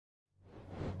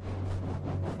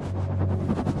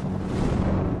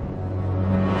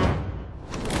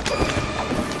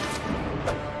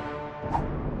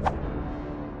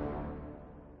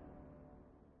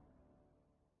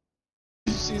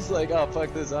like, oh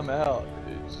fuck this, I'm out.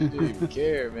 She didn't even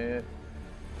care, man.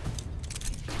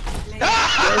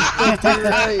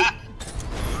 Right.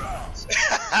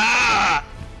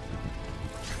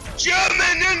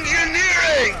 German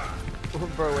engineering!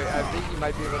 Bro, wait, I think you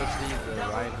might be able to see the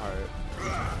Reinhardt.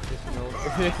 Just know.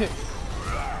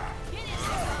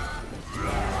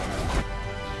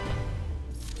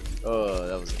 Oh,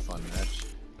 that was a fun match.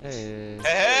 Hey.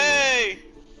 Hey!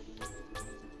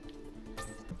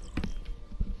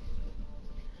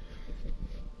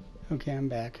 Okay, I'm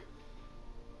back.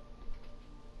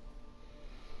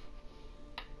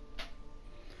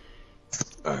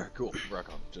 Alright, cool. Rock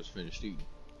on. Just finished eating.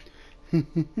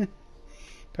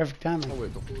 Perfect timing. Oh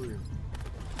wait, before you.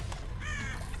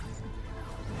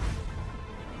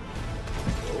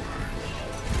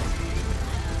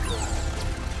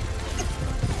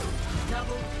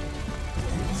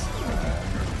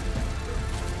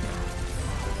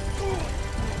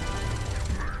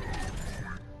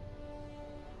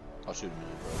 I'll shoot him in the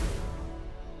bro.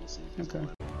 We'll see if he's Okay.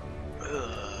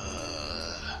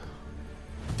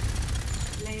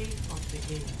 Play of the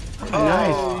game.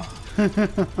 Nice.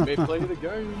 May play the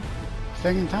game.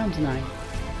 Second time tonight.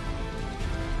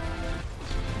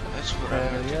 That's what I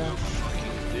meant to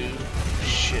fucking do.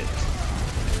 Shit.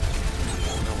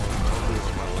 I'll lose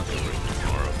my leather ring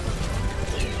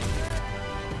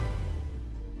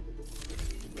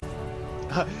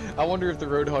tomorrow. I wonder if the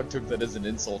Roadhog took that as an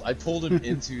insult. I pulled him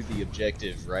into the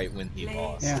objective right when he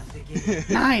lost. Yeah.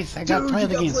 Nice. I got play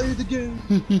the game. Play the game.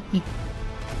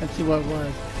 Let's see what it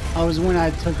was. Oh, it was when I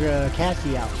took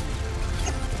Cassie out.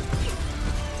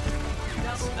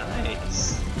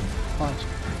 Nice. Watch.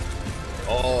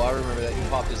 Oh, I remember that. He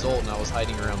popped his ult and I was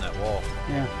hiding around that wall.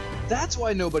 Yeah. That's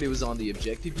why nobody was on the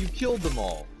objective. You killed them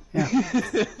all. Yeah.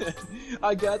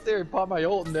 I got there and popped my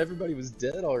ult and everybody was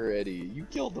dead already. You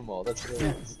killed them all. That's what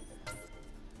it was.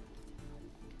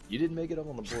 You didn't make it up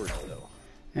on the board though.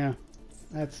 Yeah.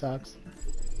 That sucks.